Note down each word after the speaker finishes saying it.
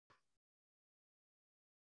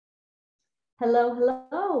Hello,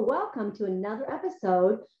 hello. Welcome to another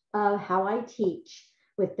episode of How I Teach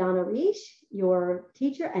with Donna Reish, your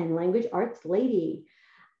teacher and language arts lady.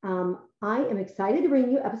 I am excited to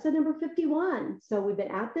bring you episode number 51. So we've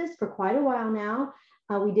been at this for quite a while now.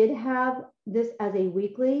 We did have this as a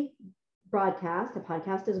weekly broadcast, a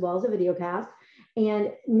podcast as well as a video cast.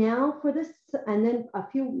 And now for this, and then a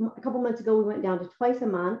couple months ago, we went down to twice a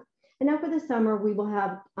month. And now for the summer, we will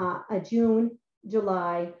have a June,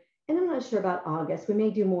 July, and I'm not sure about August. We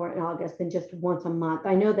may do more in August than just once a month.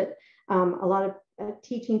 I know that a lot of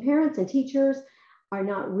teaching parents and teachers are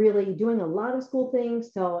not really doing a lot of school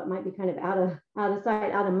things, so it might be kind of out of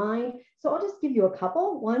sight, out of mind. So I'll just give you a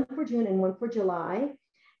couple, one for June and one for July.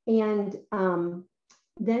 And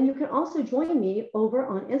then you can also join me over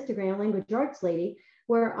on Instagram, Language Arts Lady,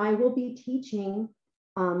 where I will be teaching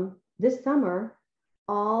this summer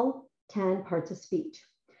all 10 parts of speech.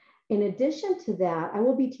 In addition to that, I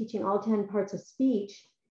will be teaching all 10 parts of speech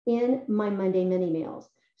in my Monday mini mails.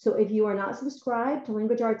 So if you are not subscribed to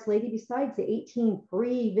Language Arts Lady, besides the 18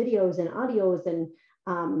 free videos and audios and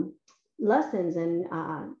lessons and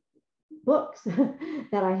books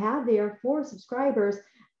that I have there for subscribers,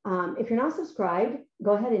 if you're not subscribed,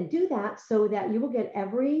 go ahead and do that so that you will get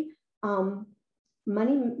every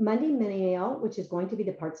Monday mini mail, which is going to be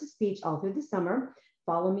the parts of speech all through the summer.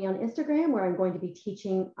 Follow me on Instagram, where I'm going to be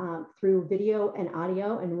teaching through video and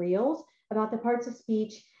audio and reels about the parts of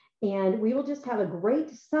speech. And we will just have a great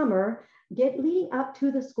summer leading up to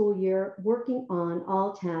the school year, working on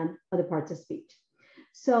all 10 of the parts of speech.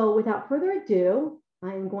 So without further ado,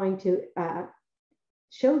 I'm going to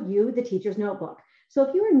show you the teacher's notebook. So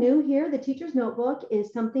if you are new here, the teacher's notebook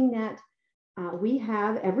is something that we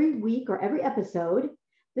have every week or every episode.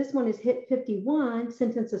 This one is HIT 51,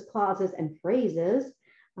 sentences, clauses, and phrases.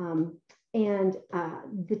 The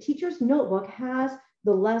teacher's notebook has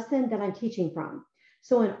the lesson that I'm teaching from.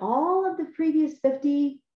 So in all of the previous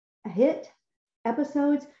 50 HIT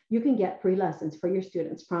episodes, you can get free lessons for your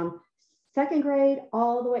students from second grade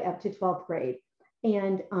all the way up to 12th grade.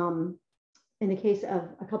 And in the case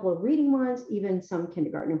of a couple of reading ones, even some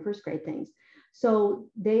kindergarten and first grade things. So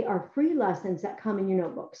they are free lessons that come in your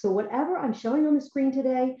notebook. So whatever I'm showing on the screen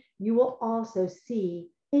today, you will also see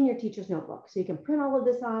in your teacher's notebook. So you can print all of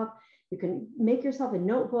this off. You can make yourself a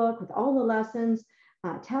notebook with all the lessons,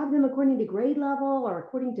 tab them according to grade level or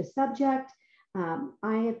according to subject.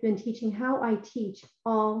 I have been teaching How I Teach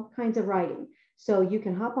all kinds of writing. So you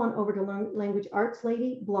can hop on over to Language Arts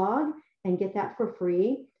Lady blog and get that for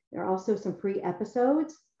free. There are also some free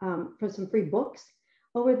episodes for some free books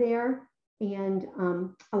over there, and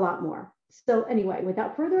a lot more. So anyway,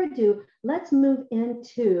 without further ado, let's move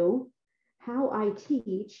into how I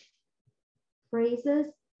teach phrases,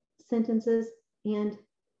 sentences, and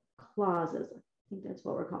clauses. I think that's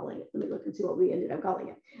what we're calling it. Let me look and see what we ended up calling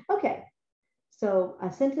it. Okay, so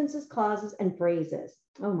sentences, clauses, and phrases.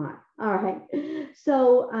 Oh my, all right.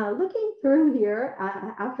 So looking through here,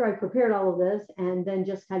 after I prepared all of this and then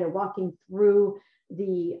just kind of walking through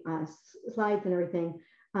the slides and everything,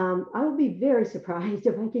 I will be very surprised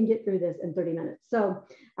if I can get through this in 30 minutes. So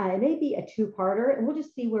it may be a two-parter, and we'll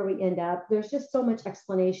just see where we end up. There's just so much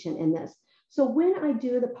explanation in this. So when I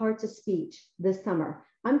do the parts of speech this summer,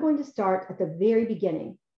 I'm going to start at the very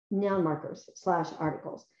beginning, noun markers /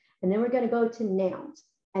 articles. And then we're going to go to nouns.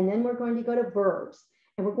 And then we're going to go to verbs.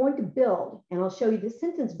 And we're going to build, and I'll show you the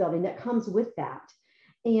sentence building that comes with that.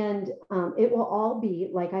 And it will all be,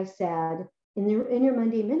 like I said, in your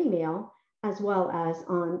Monday mini mail, as well as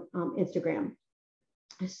on Instagram.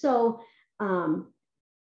 So,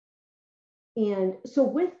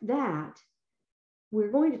 with that,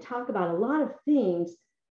 we're going to talk about a lot of things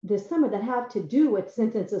this summer that have to do with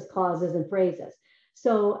sentences, clauses, and phrases.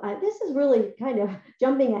 So this is really kind of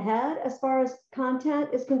jumping ahead as far as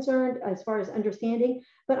content is concerned, as far as understanding,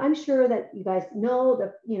 but I'm sure that you guys know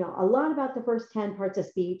that, a lot about the first 10 parts of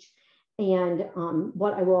speech and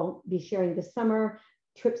what I will be sharing this summer.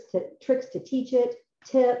 Tricks to teach it,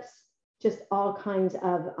 tips, just all kinds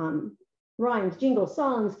of rhymes, jingles,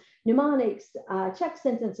 songs, mnemonics, check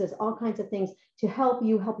sentences, all kinds of things to help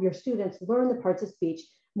your students learn the parts of speech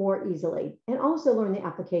more easily and also learn the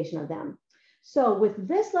application of them. So with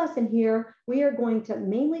this lesson here, we are going to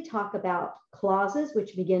mainly talk about clauses,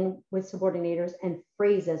 which begin with subordinators, and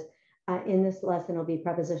phrases. In this lesson, will be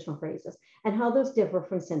prepositional phrases and how those differ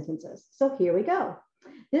from sentences. So here we go.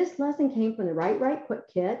 This lesson came from the Write Quick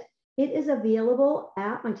Kit. It is available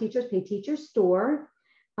at my Teachers Pay Teachers store.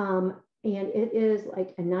 And it is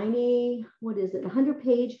like a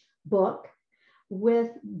 100-page book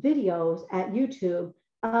with videos at YouTube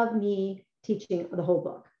of me teaching the whole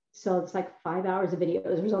book. So it's like 5 hours of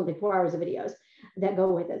videos or something, 4 hours of videos that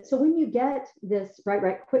go with it. So when you get this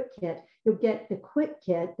Write Quick Kit, you'll get the Quick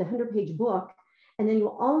Kit, the 100-page book, and then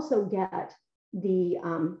you'll also get the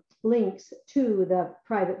links to the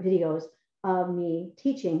private videos of me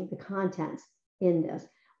teaching the contents in this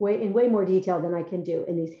in way more detail than I can do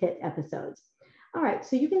in these hit episodes. All right,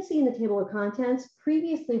 so you can see in the table of contents,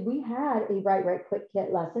 previously we had a Write Quick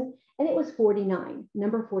Kit lesson, and it was 49,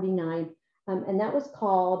 number 49, and that was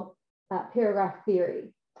called Paragraph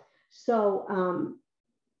Theory. So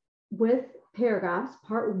with paragraphs,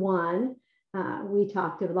 part 1, we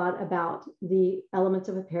talked a lot about the elements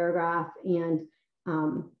of a paragraph and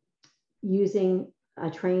using a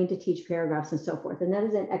train to teach paragraphs and so forth. And that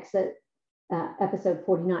is in episode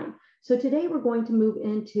 49. So today we're going to move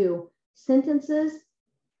into sentences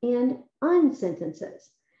and unsentences.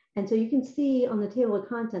 And so you can see on the table of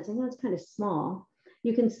contents, I know it's kind of small,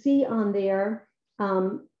 you can see on there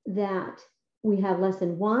that we have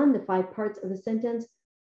lesson 1, the 5 parts of the sentence.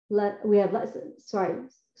 We have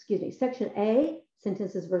section A,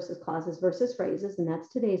 sentences versus clauses versus phrases, and that's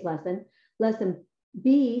today's lesson. Lesson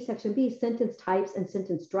B, section B, sentence types and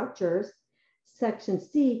sentence structures. Section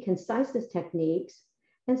C, conciseness techniques,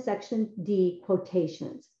 and section D,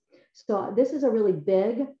 quotations. So this is a really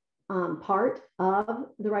big part of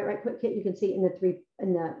the Write Quick Kit. You can see in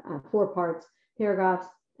the 4 parts, paragraphs,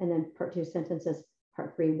 and then part 2, sentences,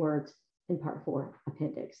 part 3, words, and part 4,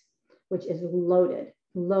 appendix, which is loaded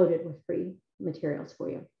with free materials for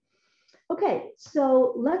you. Okay,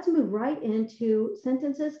 so let's move right into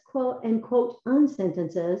sentences, quote, and quote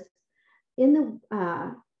unsentences in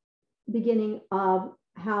the beginning of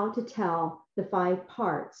how to tell the 5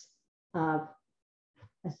 parts of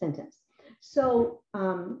a sentence. So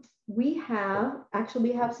we have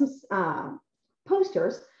some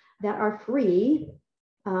posters that are free.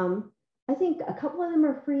 I think a couple of them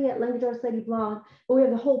are free at Language Arts Lady blog, but we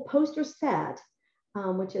have the whole poster set,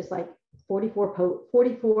 which is like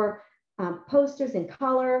 44 posters in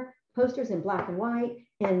color, posters in black and white,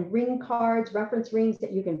 and ring cards, reference rings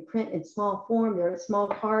that you can print in small form. There are small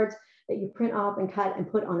cards that you print off and cut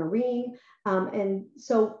and put on a ring. And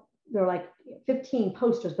so they're like 15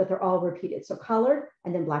 posters, but they're all repeated. So colored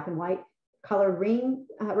and then black and white, colored ring,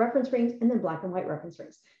 reference rings, and then black and white reference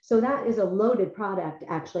rings. So that is a loaded product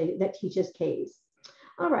actually that teaches Ks.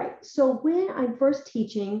 All right, so when I'm first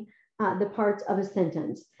teaching the parts of a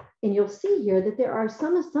sentence, and you'll see here that there are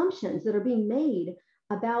some assumptions that are being made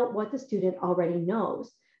about what the student already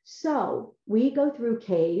knows. So we go through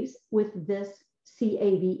Ks with this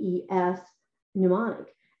CAVES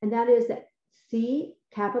mnemonic, and that is that C,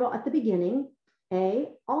 capital at the beginning, A,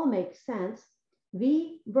 all makes sense,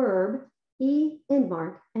 V, verb, E, end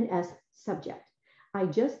mark, and S, subject. I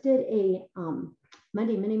just did a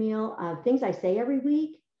Monday mini meal of things I say every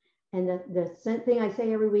week. And the thing I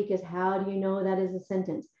say every week is, how do you know that is a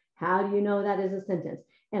sentence? How do you know that is a sentence?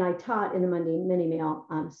 And I taught in the Monday mini meal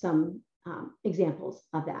some examples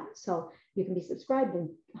of that. So you can be subscribed and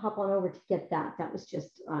hop on over to get that. That was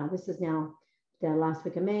just, this is now the last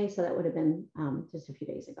week of May. So that would have been just a few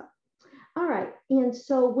days ago. All right. And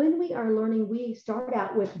so when we are learning, we start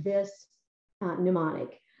out with this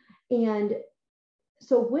mnemonic. And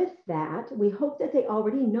so with that, we hope that they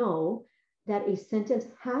already know that a sentence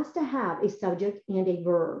has to have a subject and a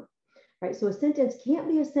verb, right? So a sentence can't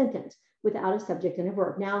be a sentence without a subject and a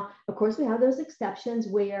verb. Now, of course, we have those exceptions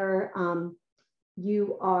where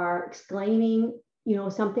you are exclaiming,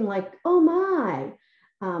 something like, oh my,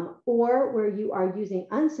 or where you are using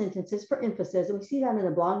unsentences for emphasis. And we see that in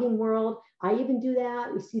the blogging world. I even do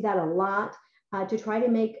that. We see that a lot to try to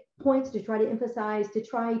make points, to try to emphasize, to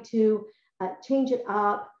try to change it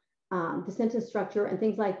up, the sentence structure and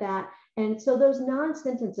things like that. And so those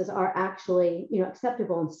non-sentences are actually,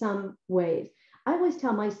 acceptable in some ways. I always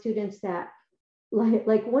tell my students that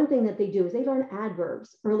like one thing that they do is they learn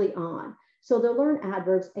adverbs early on. So they'll learn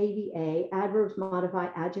adverbs, AVA, adverbs modify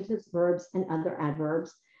adjectives, verbs, and other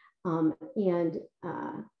adverbs.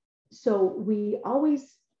 So we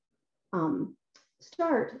always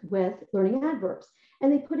start with learning adverbs,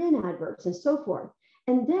 and they put in adverbs and so forth.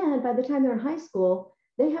 And then by the time they're in high school,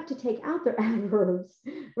 they have to take out their adverbs,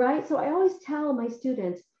 right? So I always tell my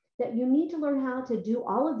students that you need to learn how to do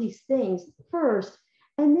all of these things first,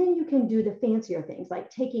 and then you can do the fancier things like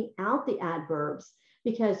taking out the adverbs,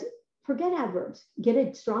 because forget adverbs, get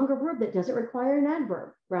a stronger verb that doesn't require an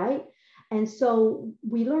adverb, right? And so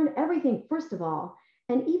we learn everything first of all.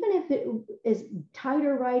 And even if it is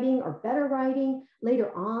tighter writing or better writing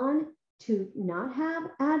later on to not have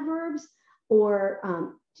adverbs,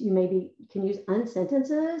 or you maybe can use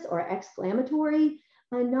unsentences or exclamatory,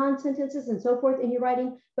 non-sentences and so forth in your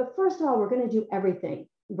writing. But first of all, we're going to do everything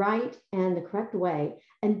right and the correct way.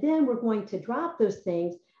 And then we're going to drop those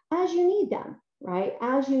things as you need them, right?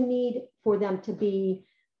 As you need for them to be,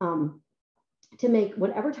 to make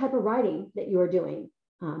whatever type of writing that you are doing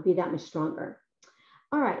be that much stronger.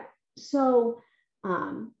 All right, so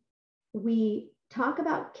we talk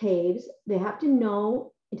about caves. They have to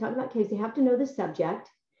know, we talk about caves, they have to know the subject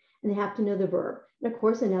and they have to know the verb. And of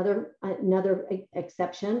course, another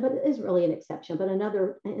exception, but it is really an exception, but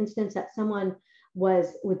another instance that someone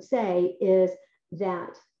would say is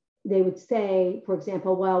that they would say, for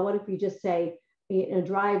example, well, what if you just say,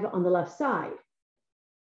 drive on the left side?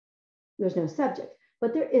 There's no subject,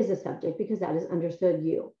 but there is a subject because that is understood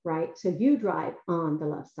you, right? So you drive on the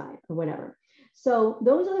left side or whatever. So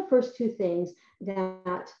those are the first two things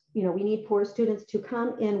that, we need for students to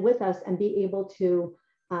come in with us and be able to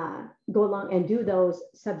go along and do those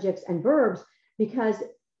subjects and verbs, because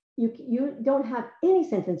you don't have any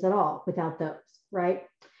sentence at all without those, right?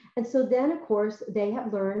 And so then, of course, they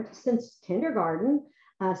have learned since kindergarten,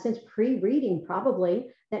 since pre-reading probably,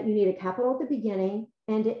 that you need a capital at the beginning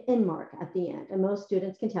and an end mark at the end. And most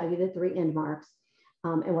students can tell you the 3 end marks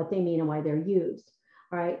and what they mean and why they're used,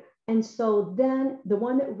 all right? And so then the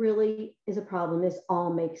one that really is a problem is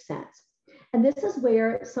all makes sense. And this is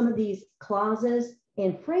where some of these clauses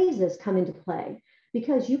and phrases come into play,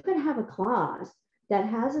 because you could have a clause that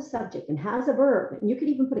has a subject and has a verb, and you could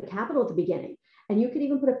even put a capital at the beginning, and you could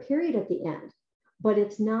even put a period at the end, but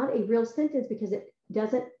it's not a real sentence because it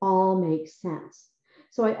doesn't all make sense.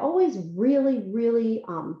 So I always really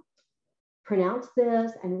pronounce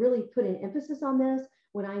this and really put an emphasis on this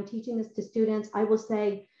when I'm teaching this to students. I will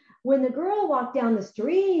say, when the girl walked down the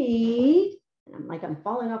street, and I'm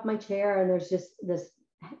falling off my chair and there's just this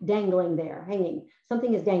dangling there, hanging.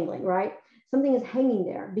 Something is dangling, right? Something is hanging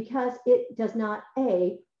there because it does not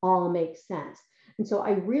all make sense. And so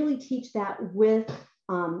I really teach that with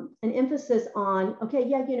an emphasis on, okay,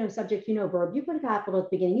 yeah, subject, verb, you put a capital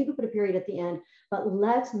at the beginning, you can put a period at the end, but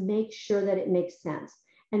let's make sure that it makes sense.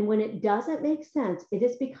 And when it doesn't make sense, it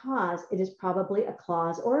is because it is probably a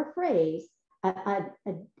clause or a phrase, a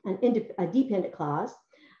dependent clause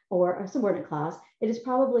or a subordinate clause. It is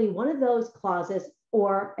probably one of those clauses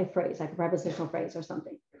or a phrase, like a prepositional phrase or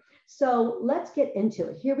something. So let's get into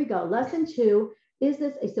it. Here we go. Lesson 2, is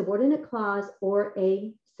this a subordinate clause or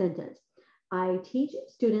a sentence? I teach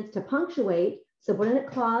students to punctuate subordinate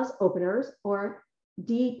clause openers or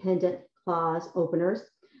dependent clause openers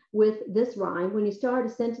with this rhyme. When you start a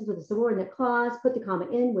sentence with a subordinate clause, put the comma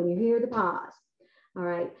in when you hear the pause. All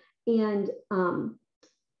right. And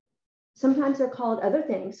sometimes they're called other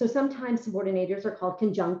things. So sometimes subordinators are called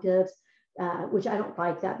conjunctives, which I don't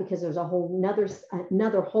like that because there's a whole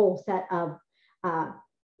another whole set of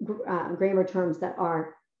grammar terms that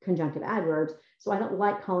are conjunctive adverbs. So I don't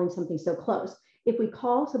like calling something so close. If we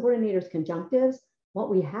call subordinators conjunctives, what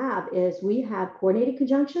we have is we have coordinated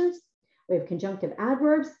conjunctions, we have conjunctive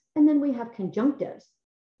adverbs, and then we have conjunctives,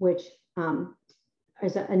 which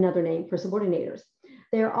is another name for subordinators.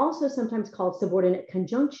 They are also sometimes called subordinate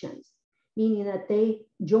conjunctions, meaning that they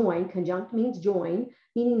join, conjunct means join,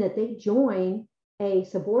 meaning that they join a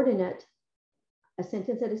subordinate, a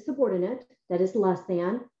sentence that is subordinate, that is less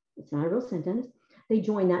than, it's not a real sentence, they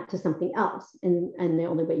join that to something else. And the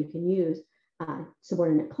only way you can use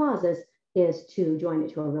subordinate clauses is to join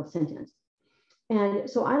it to a real sentence. And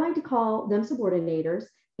so I like to call them subordinators.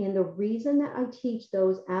 And the reason that I teach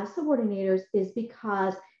those as subordinators is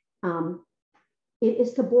because it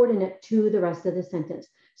is subordinate to the rest of the sentence.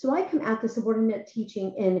 So I come at the subordinate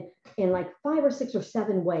teaching in like 5 or 6 or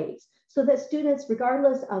 7 ways, so that students,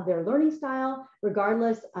 regardless of their learning style,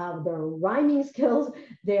 regardless of their rhyming skills,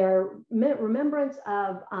 their remembrance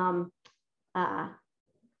of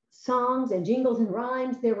songs and jingles and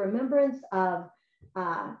rhymes, their remembrance of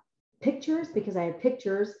pictures, because I have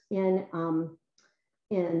pictures in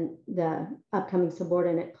the upcoming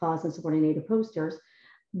subordinate clause and subordinator posters,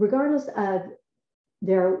 regardless of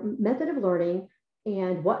their method of learning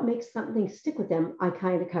and what makes something stick with them, I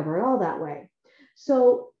kind of cover it all that way.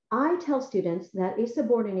 So I tell students that a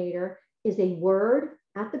subordinator is a word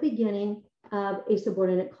at the beginning of a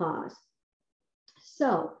subordinate clause.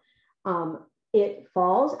 So it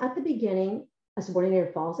falls at the beginning, a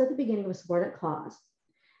subordinator falls at the beginning of a subordinate clause.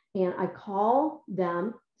 And I call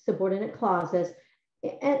them subordinate clauses.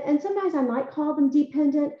 And sometimes I might call them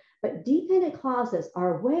dependent, but dependent clauses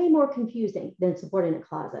are way more confusing than subordinate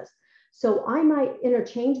clauses. So I might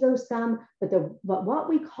interchange those some, but what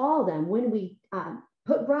we call them when we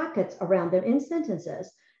put brackets around them in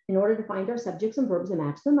sentences in order to find our subjects and verbs and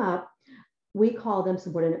match them up, we call them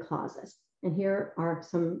subordinate clauses. And here are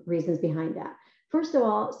some reasons behind that. First of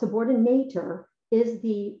all, subordinator is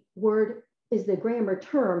the grammar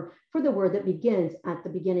term for the word that begins at the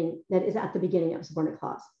beginning, that is at the beginning of a subordinate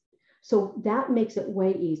clause. So that makes it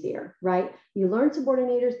way easier, right? You learn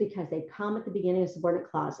subordinators because they come at the beginning of subordinate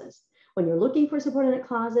clauses. When you're looking for subordinate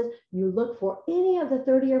clauses, you look for any of the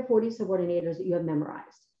 30 or 40 subordinators that you have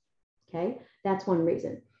memorized. Okay, that's one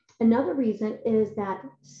reason. Another reason is that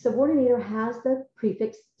subordinator has the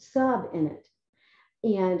prefix sub in it.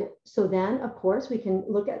 And so then, of course, we can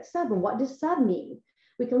look at sub. And what does sub mean?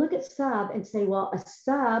 We can look at sub and say, well, a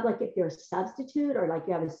sub, like if you're a substitute or like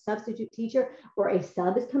you have a substitute teacher or a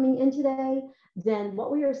sub is coming in today, then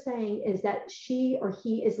what we are saying is that she or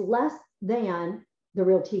he is less than the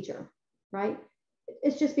real teacher, right?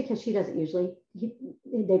 It's just because she doesn't usually,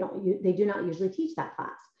 they do not usually teach that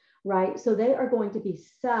class, right? So they are going to be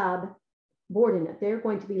subordinate. They're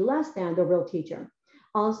going to be less than the real teacher.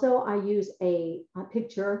 Also, I use a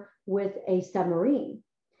picture with a submarine,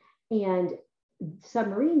 and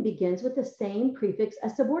submarine begins with the same prefix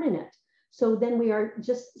as subordinate. So then we are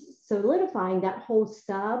just solidifying that whole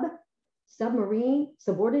submarine,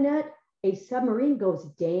 subordinate. A submarine goes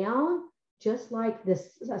down, just like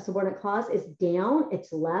this subordinate clause is down.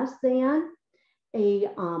 It's less than a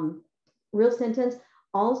real sentence.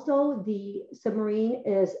 Also, the submarine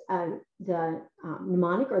is the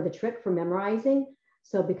mnemonic or the trick for memorizing.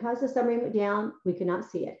 So because the submarine went down, we could not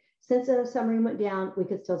see it. Since the submarine went down, we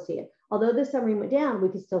could still see it. Although the submarine went down, we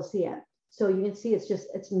could still see it. So you can see it's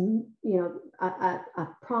a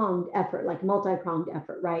pronged effort, like multi-pronged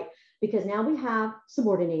effort, right? Because now we have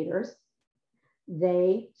subordinators.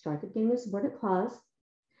 They start at the beginning of the subordinate clause.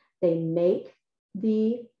 They make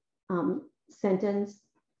the sentence,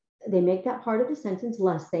 they make that part of the sentence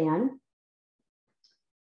less than.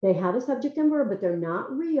 They have a subject and verb, but they're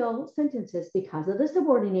not real sentences because of the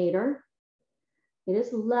subordinator. It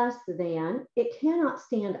is less than. It cannot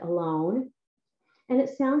stand alone. And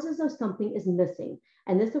it sounds as though something is missing.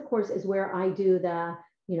 And this, of course, is where I do the,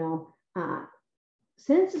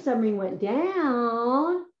 since the submarine went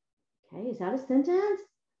down. Okay, is that a sentence?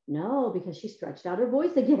 No, because she stretched out her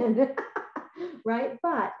voice again, right?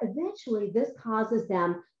 But eventually this causes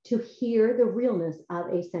them to hear the realness of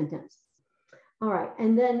a sentence. All right,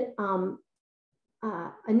 and then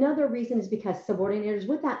another reason is because subordinators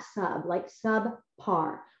with that sub, like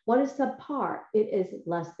subpar. What is subpar? It is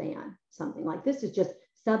less than something. Like this is just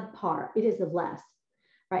subpar. It is less,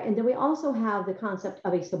 right? And then we also have the concept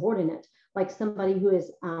of a subordinate, like somebody who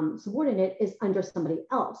is subordinate is under somebody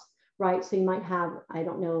else, right? So you might have, I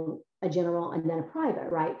don't know, a general and then a private,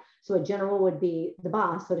 right? So a general would be the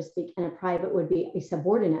boss, so to speak, and a private would be a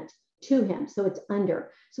subordinate to him. So it's under.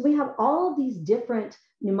 So we have all of these different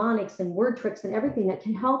mnemonics and word tricks and everything that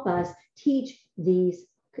can help us teach these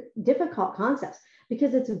difficult concepts,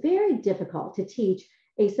 because it's very difficult to teach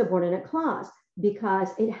a subordinate clause because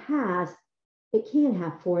it can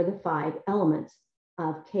have 4 of the 5 elements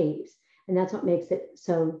of case. And that's what makes it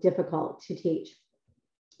so difficult to teach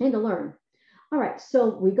and to learn. All right,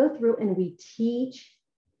 so we go through and we teach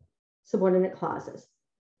subordinate clauses.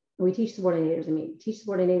 We teach subordinators, teach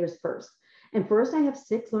subordinators first. And first I have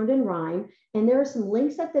 6 learned in rhyme. And there are some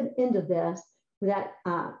links at the end of this that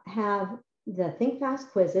have the Think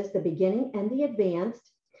Fast quizzes, the beginning and the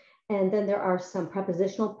advanced. And then there are some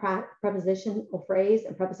prepositional phrase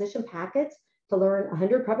and preposition packets to learn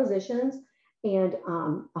 100 prepositions and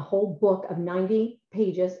a whole book of 90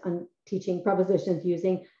 pages on teaching prepositions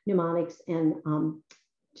using mnemonics and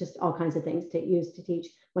just all kinds of things to use to teach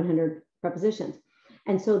 100 prepositions.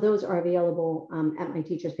 And so those are available at my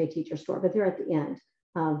Teachers Pay Teacher store, but they're at the end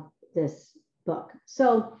of this book.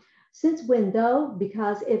 So since, when, though,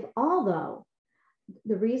 because, if, although,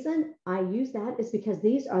 the reason I use that is because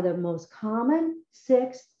these are the most common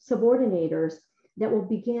 6 subordinators that will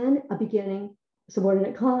begin a beginning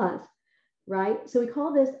subordinate clause, right? So we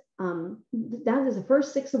call this, that is the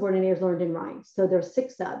first 6 subordinators learned in rhyme. So there's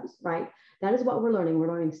 6 subs, right? That is what we're learning. We're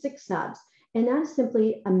learning 6 subs. And that is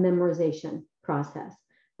simply a memorization process,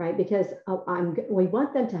 right? Because we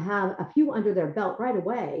want them to have a few under their belt right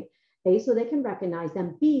away, A, so they can recognize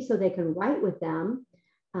them, B, so they can write with them,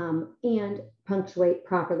 and punctuate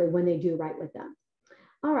properly when they do write with them.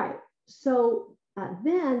 All right, so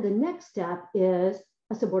then the next step is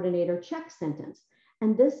a subordinator check sentence.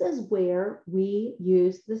 And this is where we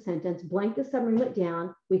use the sentence, blank the submarine went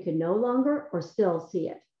down, we could no longer or still see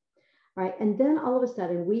it, right? And then all of a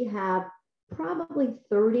sudden we have probably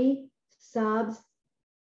 30 subs,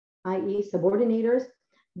 i.e. subordinators,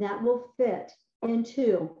 that will fit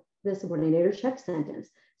into the subordinator check sentence.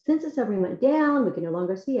 Since the submarine went down, we can no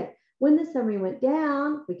longer see it. When the submarine went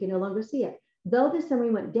down, we can no longer see it. Though the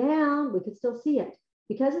submarine went down, we could still see it.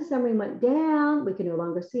 Because the submarine went down, we can no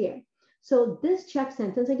longer see it. So this check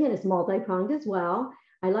sentence, again, is multi-pronged as well.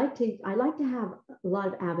 I like to have a lot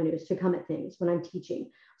of avenues to come at things when I'm teaching.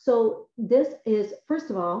 So this is, first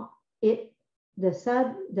of all, the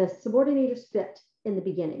subordinators fit in the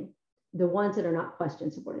beginning, the ones that are not question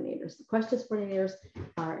subordinators. The question subordinators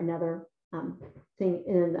are another thing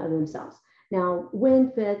in and of themselves. Now,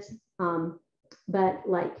 when fits, but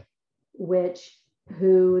like which,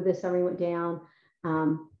 who the submarine went down,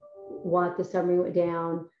 what the submarine went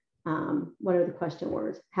down, what are the question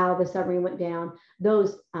words, how the submarine went down,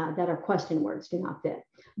 those that are question words do not fit.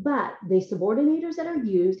 But the subordinators that are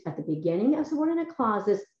used at the beginning of subordinate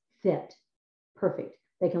clauses fit. Perfect.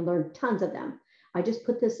 They can learn tons of them. I just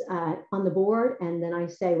put this on the board, and then I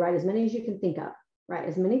say, write as many as you can think of, right?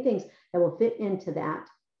 As many things that will fit into that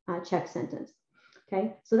check sentence.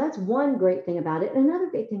 Okay, so that's one great thing about it. Another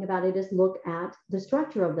great thing about it is look at the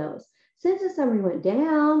structure of those. Since the submarine went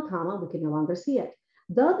down, comma, we can no longer see it.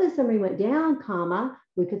 Though the submarine went down, comma,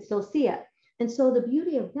 we could still see it. And so the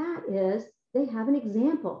beauty of that is they have an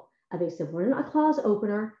example of a subordinate clause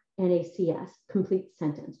opener and a CS, complete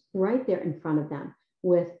sentence, right there in front of them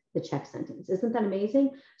with the check sentence. Isn't that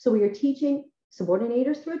amazing? So we are teaching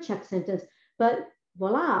subordinators through a check sentence, but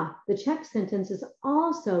voila, the check sentence is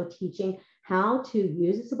also teaching how to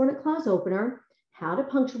use a subordinate clause opener, how to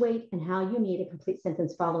punctuate, and how you need a complete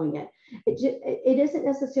sentence following it. It isn't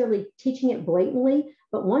necessarily teaching it blatantly,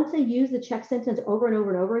 but once they use the check sentence over and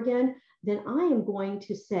over and over again, then I am going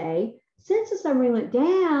to say, since the submarine went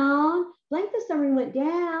down, blank the submarine went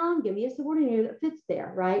down, give me a subordinator that fits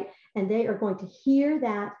there, right? And they are going to hear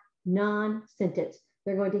that non-sentence.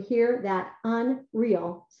 They're going to hear that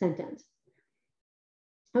unreal sentence.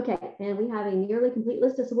 Okay, and we have a nearly complete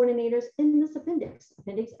list of subordinators in this appendix,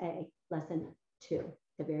 Appendix A, Lesson 2,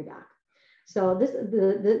 the very back. So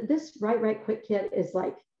this Write Quick Kit is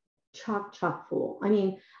like chock full. I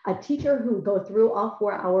mean, a teacher who would go through all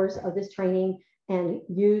 4 hours of this training and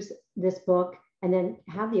use this book and then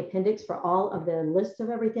have the appendix for all of the lists of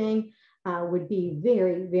everything would be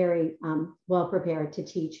very, very well prepared to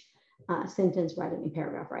teach sentence writing and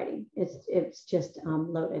paragraph writing. It's just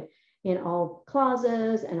loaded in all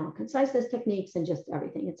clauses and all conciseness techniques and just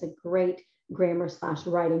everything. It's a great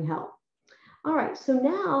grammar/writing help. All right, so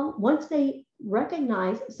now once they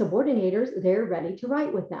recognize subordinators, they're ready to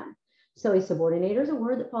write with them. So a subordinator is a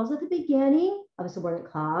word that falls at the beginning of a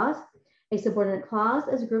subordinate clause. A subordinate clause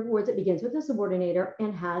is a group of words that begins with a subordinator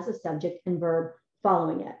and has a subject and verb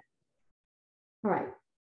following it. All right.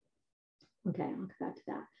 Okay, I'll come back to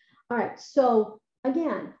that. All right, so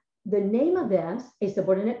again, the name of this, a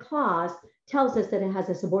subordinate clause, tells us that it has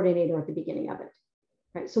a subordinator at the beginning of it.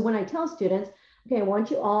 Right. So when I tell students, okay, I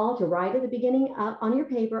want you all to write at the beginning on your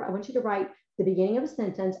paper, I want you to write the beginning of a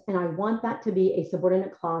sentence, and I want that to be a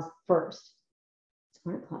subordinate clause first.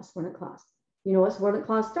 Subordinate clause. You know what subordinate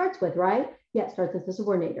clause starts with, right? Yeah, it starts with the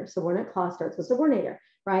subordinator. Subordinate clause starts with subordinator,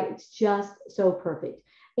 right? It's just so perfect.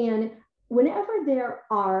 And whenever there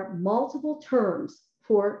are multiple terms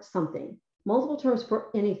for something, multiple terms for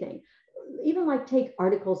anything, even like take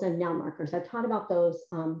articles and noun markers. I've taught about those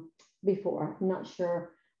before. I'm not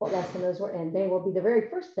sure what lesson those were in. They will be the very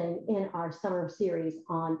first thing in our summer series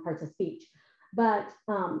on parts of speech. But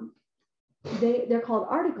they're called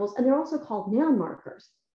articles, and they're also called noun markers.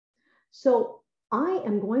 So I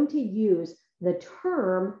am going to use the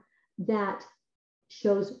term that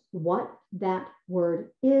shows what that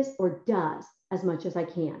word is or does as much as I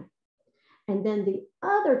can. And then the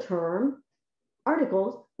other term,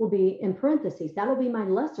 articles, will be in parentheses. That'll be my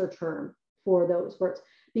lesser term for those words,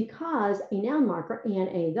 because a noun marker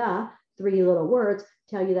and the 3 little words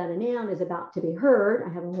tell you that a noun is about to be heard.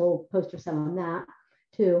 I have a whole poster set on that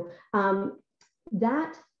too.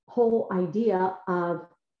 That whole idea of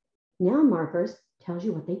noun markers tells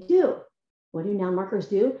you what they do. What do noun markers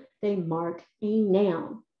do? They mark a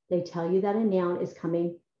noun. They tell you that a noun is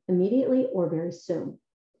coming immediately or very soon.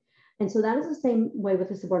 And so that is the same way with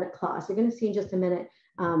the subordinate clause. You're going to see in just a minute,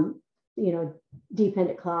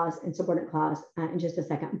 dependent clause and subordinate clause in just a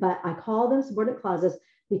second. But I call them subordinate clauses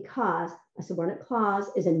because a subordinate clause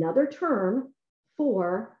is another term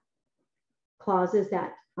for clauses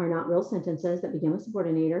that are not real sentences that begin with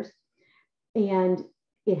subordinators, and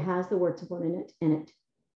it has the word subordinate in it.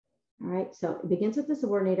 All right, so it begins with the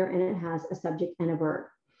subordinator and it has a subject and a verb.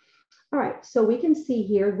 All right, so we can see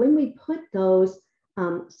here when we put those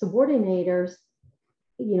subordinators,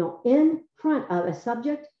 in front of a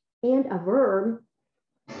subject and a verb,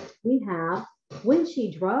 we have when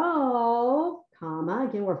she drove, comma.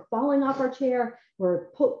 Again, we're falling off our chair. We're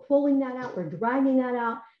pulling that out. We're dragging that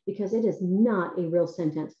out because it is not a real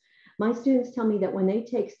sentence. My students tell me that when they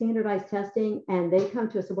take standardized testing and they come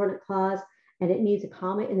to a subordinate clause and it needs a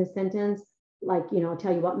comma in the sentence, like,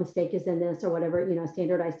 tell you what mistake is in this or whatever,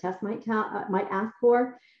 standardized test might ask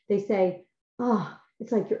for, they say, oh,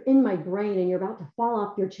 it's like you're in my brain and you're about to fall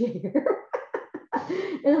off your chair.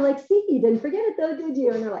 And I'm like, see, you didn't forget it though, did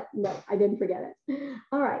you? And they're like, no, I didn't forget it.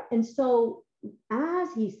 All right. And so as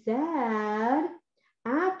he said,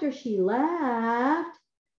 after she left,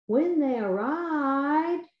 when they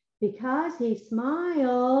arrived, because he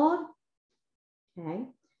smiled, okay,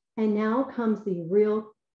 and now comes the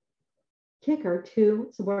real kicker to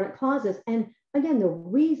subordinate clauses. And again, the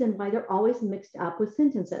reason why they're always mixed up with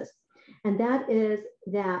sentences. And that is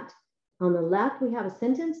that on the left, we have a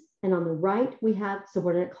sentence, and on the right, we have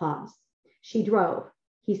subordinate clause. She drove,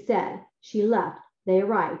 he said, she left, they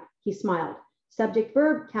arrived, he smiled. Subject,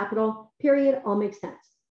 verb, capital, period, all makes sense.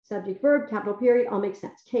 Subject, verb, capital, period, all makes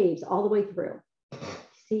sense. Caves all the way through.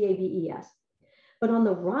 C-A-V-E-S. But on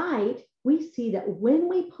the right, we see that when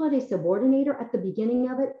we put a subordinator at the beginning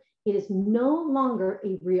of it, it is no longer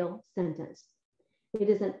a real sentence. It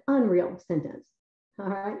is an unreal sentence. All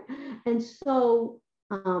right. And so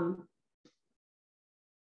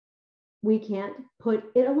we can't put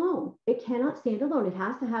it alone. It cannot stand alone. It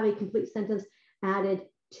has to have a complete sentence added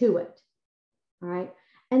to it. All right.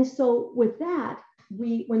 And so with that,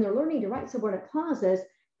 when they're learning to write subordinate clauses,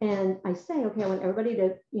 and I say, okay, I want everybody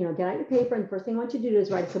to, get out your paper. And the first thing I want you to do is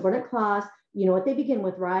write a subordinate clause. You know what they begin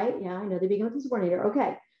with, right? Yeah, I know they begin with the subordinator.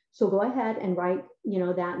 Okay. So go ahead and write,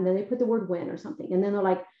 that, and then they put the word when or something. And then they're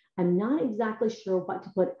like, I'm not exactly sure what to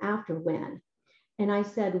put after when. And I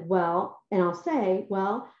said, well, and I'll say,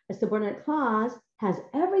 well, a subordinate clause has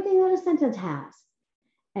everything that a sentence has,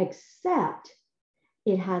 except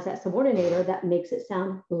it has that subordinator that makes it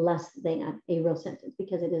sound less than a real sentence,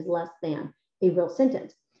 because it is less than a real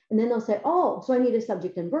sentence. And then they'll say, oh, so I need a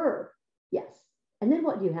subject and verb. Yes. And then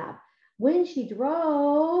what do you have? When she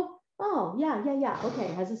drove, oh, yeah. Okay,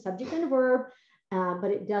 it has a subject and a verb,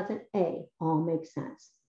 but it doesn't all makes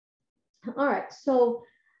sense. All right, so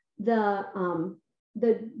the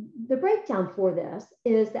breakdown for this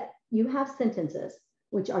is that you have sentences,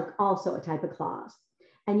 which are also a type of clause,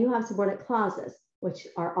 and you have subordinate clauses, which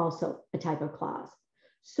are also a type of clause.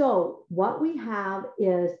 So what we have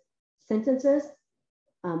is sentences.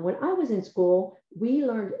 When I was in school, we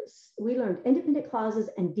learned independent clauses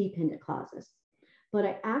and dependent clauses. But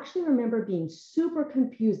I actually remember being super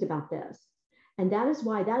confused about this. And that is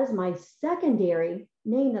why that is my secondary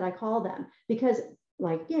name that I call them. Because,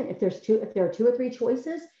 like, again, if there are two or three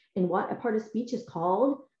choices in what a part of speech is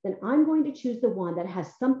called, then I'm going to choose the one that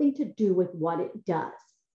has something to do with what it does.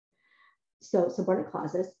 So subordinate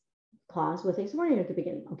clauses, clause with a subordinator at the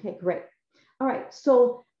beginning. Okay, great. All right,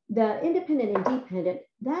 so the independent and dependent,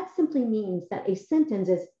 that simply means that a sentence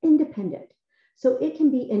is independent. So it can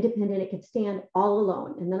be independent, it can stand all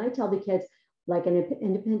alone. And then I tell the kids, like an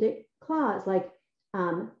independent clause, like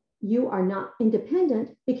you are not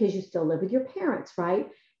independent because you still live with your parents, right?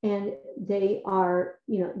 And they are,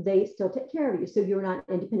 they still take care of you. So you're not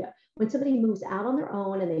independent. When somebody moves out on their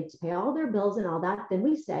own and they pay all their bills and all that, then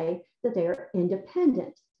we say that they are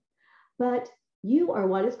independent. But you are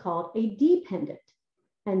what is called a dependent.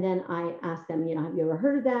 And then I ask them, have you ever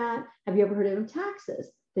heard of that? Have you ever heard of taxes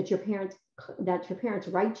that your parents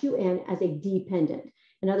write you in as a dependent?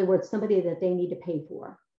 In other words, somebody that they need to pay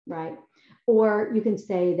for, right? Or you can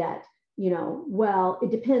say that, well,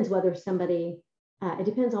 it depends whether somebody, it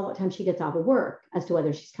depends on what time she gets off of work as to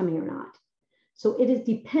whether she's coming or not. So it is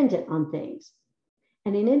dependent on things.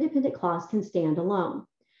 And an independent clause can stand alone.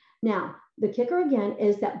 Now, the kicker again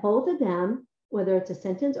is that both of them, whether it's a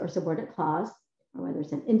sentence or subordinate clause, or whether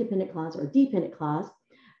it's an independent clause or a dependent clause,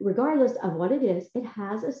 regardless of what it is, it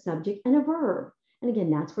has a subject and a verb. And again,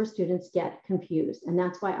 that's where students get confused. And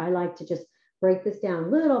that's why I like to just break this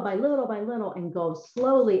down little by little by little and go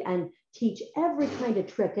slowly and teach every kind of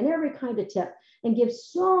trick and every kind of tip and give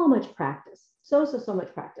so much practice. So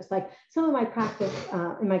much practice. Like some of my practice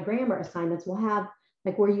in my grammar assignments will have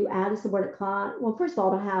like where you add a subordinate clause. Well, first of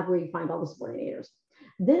all, it'll have where you find all the subordinators.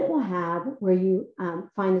 Then it will have where you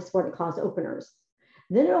find the subordinate clause openers.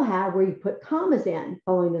 Then it'll have where you put commas in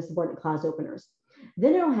following the subordinate clause openers.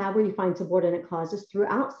 Then it'll have where you find subordinate clauses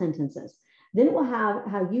throughout sentences. Then it will have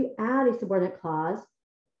how you add a subordinate clause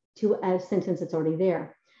to a sentence that's already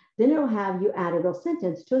there. Then it'll have you add a real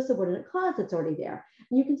sentence to a subordinate clause that's already there.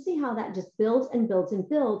 And you can see how that just builds and builds and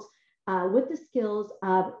builds with the skills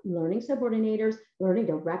of learning subordinators, learning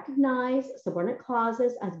to recognize subordinate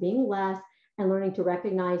clauses as being less, and learning to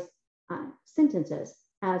recognize sentences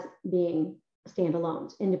as being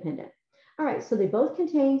standalones, independent. All right, so they both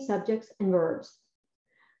contain subjects and verbs,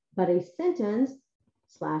 but a sentence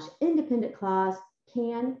 / independent clause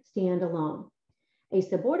can stand alone. A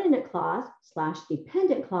subordinate clause /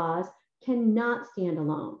 dependent clause cannot stand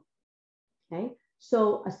alone. Okay,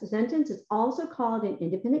 so a sentence is also called an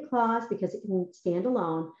independent clause because it can stand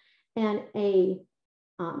alone, and a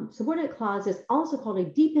subordinate clause is also called a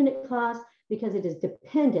dependent clause because it is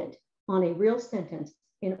dependent on a real sentence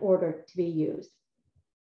in order to be used.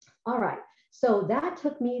 All right, so that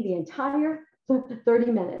took me the entire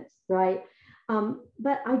 30 minutes, right?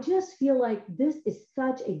 But I just feel like this is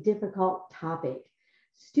such a difficult topic.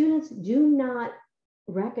 Students do not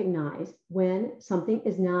recognize when something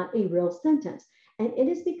is not a real sentence, and it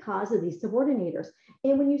is because of these subordinators.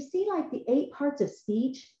 And when you see like the 8 parts of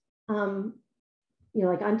speech, you know,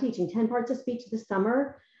 like I'm teaching 10 parts of speech this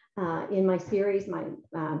summer in my series,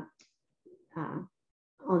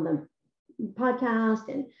 on the podcast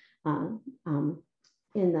and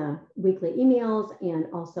in the weekly emails and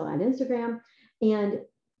also on Instagram. And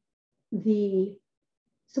the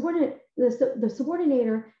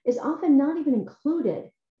subordinator is often not even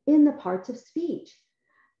included in the parts of speech,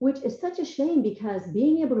 which is such a shame because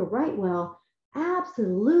being able to write well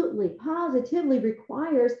absolutely, positively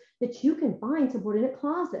requires that you can find subordinate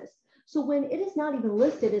clauses. So when it is not even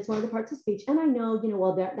listed as one of the parts of speech, and I know, you know,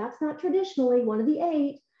 well, that's not traditionally one of the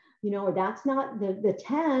 8, you know, or that's not the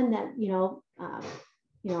 10 that,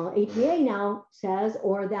 APA now says,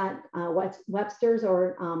 or that Webster's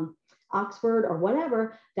or Oxford or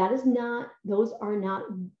whatever, that is not, those are not,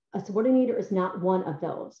 a subordinator is not one of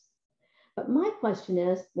those. But my question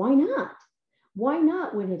is, why not? Why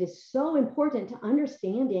not when it is so important to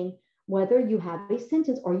understanding whether you have a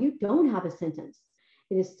sentence or you don't have a sentence?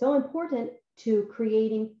 It is so important to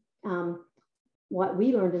creating what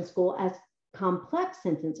we learned in school as complex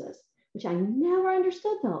sentences, which I never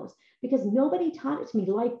understood those because nobody taught it to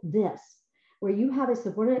me like this, where you have a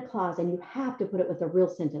subordinate clause and you have to put it with a real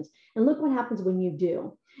sentence. And look what happens when you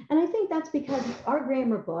do. And I think that's because our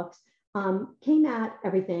grammar books came at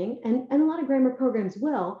everything, and a lot of grammar programs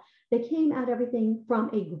will, they came at everything from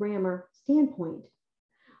a grammar standpoint,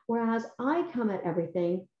 whereas I come at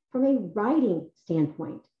everything from a writing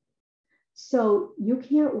standpoint. So you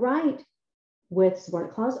can't write with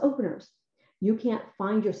subordinate clause openers. You can't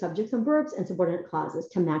find your subjects and verbs and subordinate clauses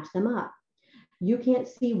to match them up. You can't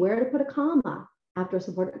see where to put a comma after a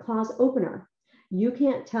subordinate clause opener. You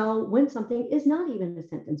can't tell when something is not even a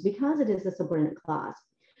sentence because it is a subordinate clause.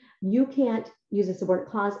 You can't use a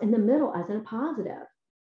subordinate clause in the middle as in a positive,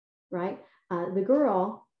 right? The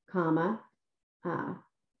girl, comma,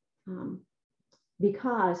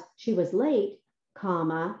 because she was late,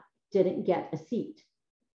 comma, didn't get a seat,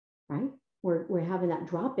 right? We're having that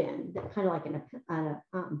drop in, that kind of like in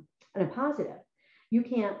a positive. You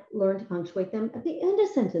can't learn to punctuate them at the end of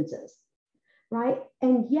sentences, right?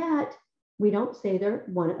 And yet we don't say they're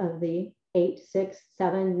one of the 8, 6,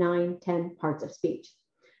 7, 9, 10 parts of speech.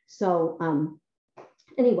 So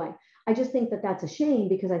anyway, I just think that that's a shame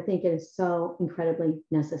because I think it is so incredibly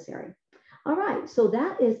necessary. All right, so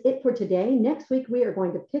that is it for today. Next week,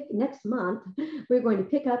 next month, we're going to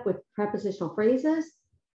pick up with prepositional phrases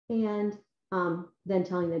and then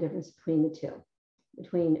telling the difference between the two,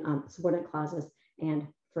 between subordinate clauses and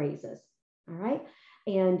phrases. All right,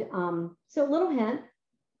 and so a little hint,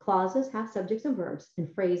 clauses have subjects and verbs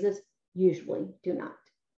and phrases usually do not.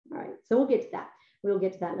 All right, so we'll get to that. We'll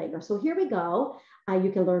get to that later. So here we go.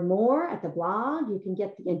 You can learn more at the blog. You can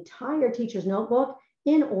get the entire teacher's notebook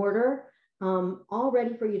in order, all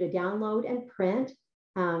ready for you to download and print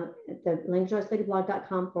at the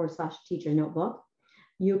languageartsladyblog.com/teacher notebook.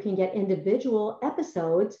 You can get individual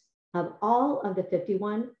episodes of all of the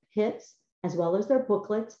 51 hits, as well as their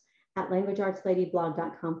booklets at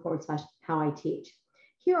languageartsladyblog.com/how-I-teach.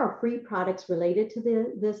 Here are free products related to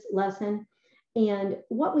this lesson. And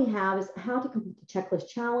what we have is how to complete the checklist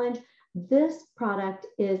challenge. This product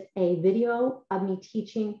is a video of me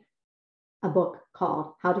teaching a book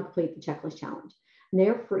called How to Complete the Checklist Challenge. And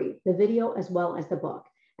they're free, the video as well as the book.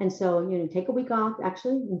 And so you know, take a week off.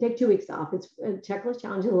 Actually, you can take 2 weeks off. It's a checklist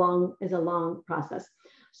challenge is a long process.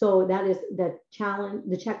 So that is the challenge,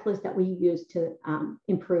 the checklist that we use to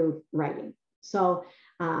improve writing. So,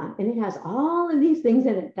 and it has all of these things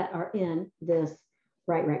in it that are in this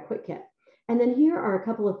Write Quick Kit. And then here are a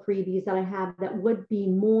couple of freebies that I have that would be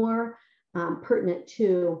more pertinent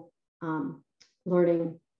to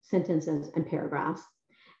learning sentences and paragraphs.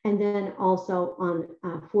 And then also on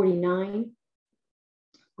 49,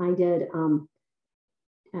 I did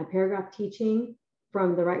paragraph teaching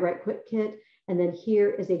from the Write Quick Kit. And then here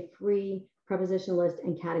is a free preposition list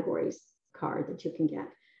and categories card that you can get.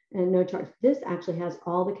 And no charge. This actually has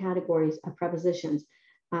all the categories of prepositions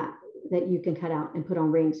that you can cut out and put on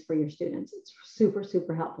rings for your students. It's super,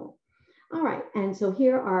 super helpful. All right, and so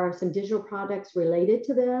here are some digital products related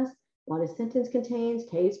to this. What a sentence contains,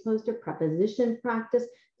 case poster, preposition practice,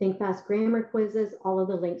 think fast grammar quizzes, all of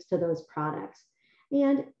the links to those products.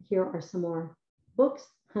 And here are some more books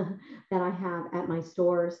that I have at my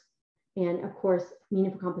stores. And of course,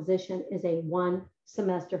 Meaningful Composition is a 1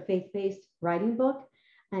 semester faith-based writing book.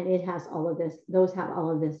 And it has all of this, those have all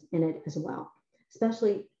of this in it as well,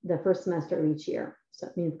 especially the first semester of each year. So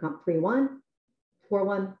Meaningful Comp 3-1,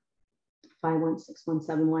 4-1, 5-1, 6-1,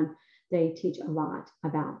 7-1. They teach a lot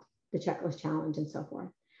about the checklist challenge and so forth.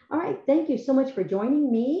 All right, thank you so much for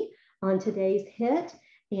joining me on today's HIT.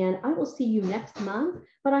 And I will see you next month,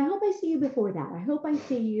 but I hope I see you before that. I hope I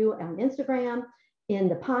see you on Instagram, in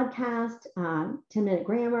the podcast, 10-Minute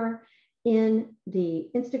Grammar, in the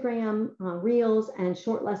Instagram reels and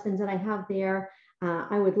short lessons that I have there.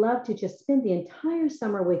 I would love to just spend the entire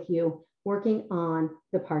summer with you working on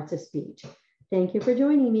the parts of speech. Thank you for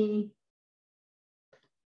joining me.